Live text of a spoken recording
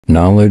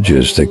Knowledge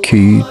is the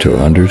key to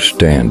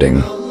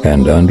understanding,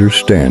 and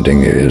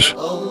understanding is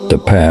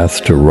the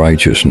path to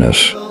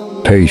righteousness.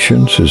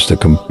 Patience is the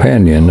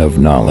companion of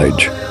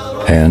knowledge,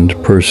 and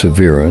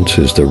perseverance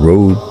is the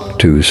road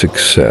to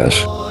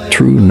success.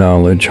 True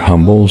knowledge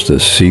humbles the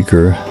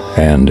seeker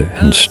and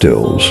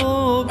instills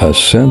a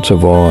sense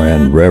of awe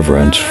and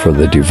reverence for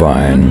the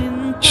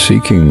divine.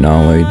 Seeking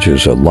knowledge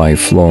is a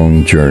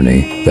lifelong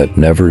journey that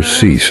never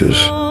ceases.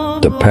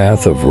 The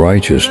path of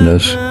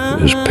righteousness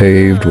is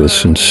paved with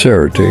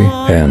sincerity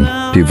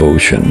and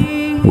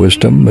devotion.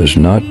 Wisdom is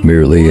not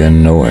merely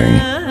in knowing,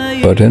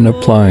 but in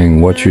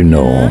applying what you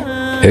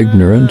know.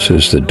 Ignorance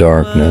is the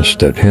darkness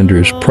that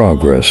hinders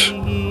progress.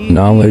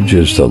 Knowledge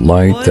is the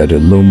light that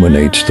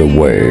illuminates the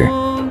way.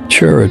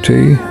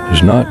 Charity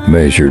is not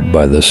measured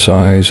by the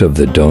size of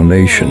the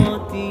donation,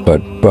 but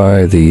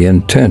by the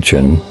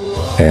intention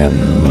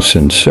and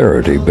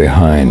sincerity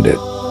behind it.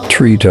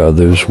 Treat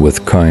others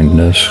with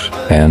kindness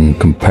and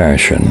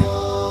compassion,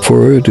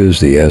 for it is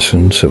the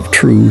essence of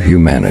true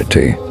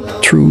humanity.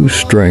 True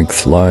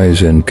strength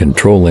lies in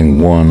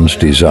controlling one's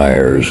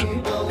desires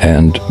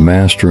and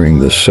mastering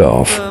the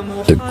self.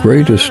 The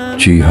greatest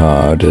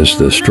jihad is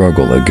the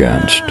struggle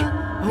against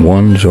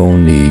one's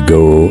own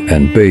ego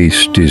and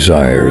base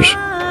desires.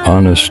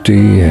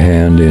 Honesty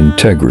and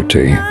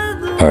integrity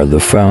are the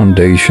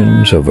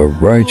foundations of a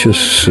righteous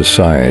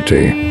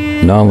society.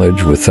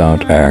 Knowledge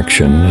without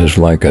action is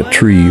like a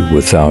tree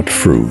without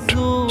fruit.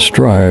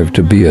 Strive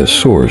to be a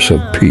source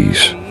of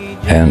peace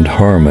and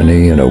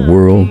harmony in a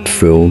world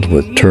filled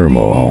with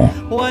turmoil.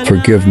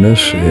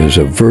 Forgiveness is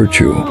a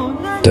virtue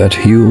that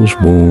heals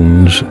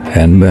wounds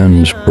and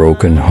mends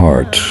broken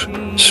hearts.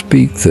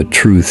 Speak the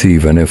truth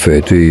even if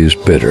it is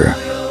bitter,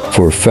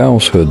 for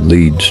falsehood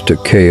leads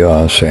to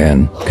chaos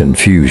and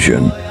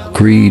confusion.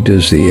 Greed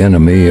is the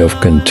enemy of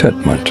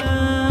contentment.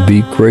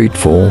 Be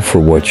grateful for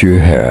what you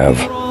have.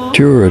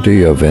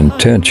 Purity of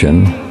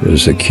intention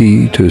is the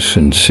key to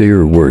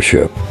sincere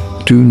worship.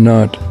 Do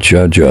not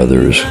judge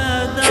others,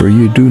 for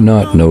you do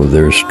not know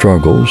their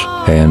struggles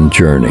and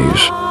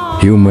journeys.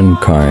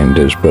 Humankind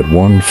is but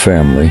one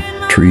family.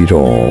 Treat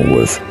all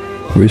with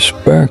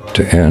respect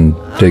and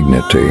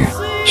dignity.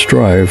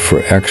 Strive for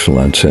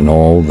excellence in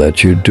all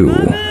that you do,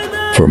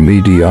 for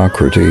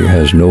mediocrity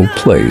has no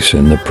place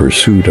in the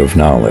pursuit of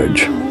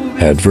knowledge.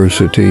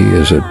 Adversity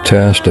is a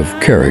test of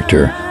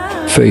character.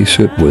 Face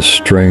it with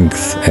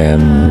strength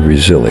and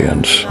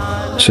resilience.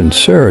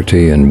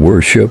 Sincerity in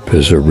worship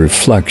is a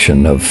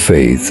reflection of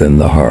faith in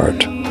the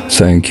heart.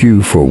 Thank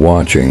you for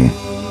watching.